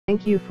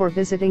Thank you for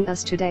visiting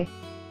us today.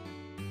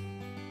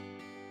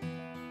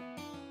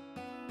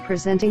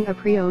 Presenting a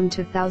pre-owned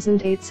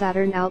 2008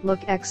 Saturn Outlook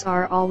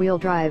XR all-wheel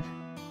drive.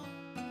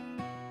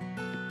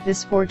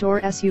 This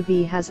 4-door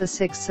SUV has a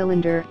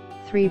 6-cylinder,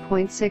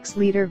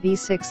 3.6-liter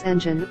V6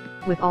 engine,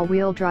 with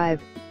all-wheel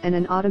drive, and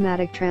an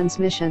automatic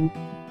transmission.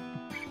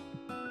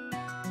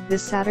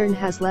 This Saturn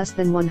has less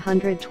than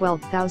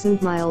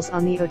 112,000 miles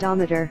on the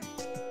odometer.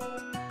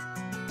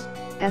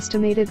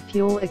 Estimated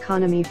fuel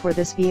economy for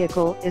this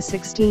vehicle is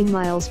 16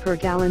 miles per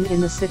gallon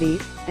in the city,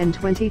 and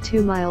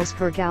 22 miles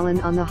per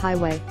gallon on the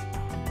highway.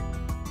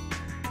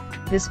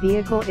 This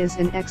vehicle is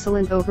in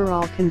excellent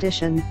overall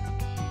condition.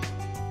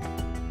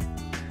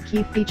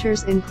 Key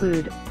features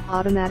include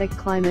automatic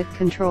climate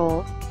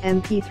control,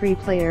 MP3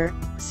 player,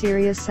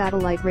 Sirius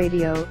satellite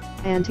radio,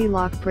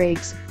 anti-lock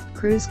brakes,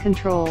 cruise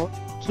control,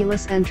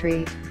 keyless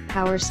entry,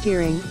 power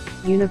steering,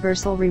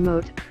 universal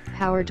remote,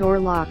 power door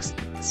locks,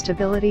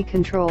 stability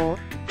control,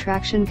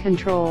 traction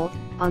control,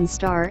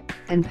 OnStar,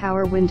 and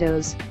power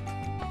windows.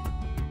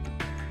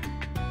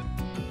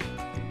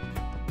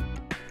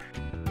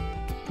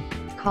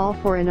 Call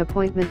for an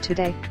appointment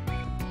today.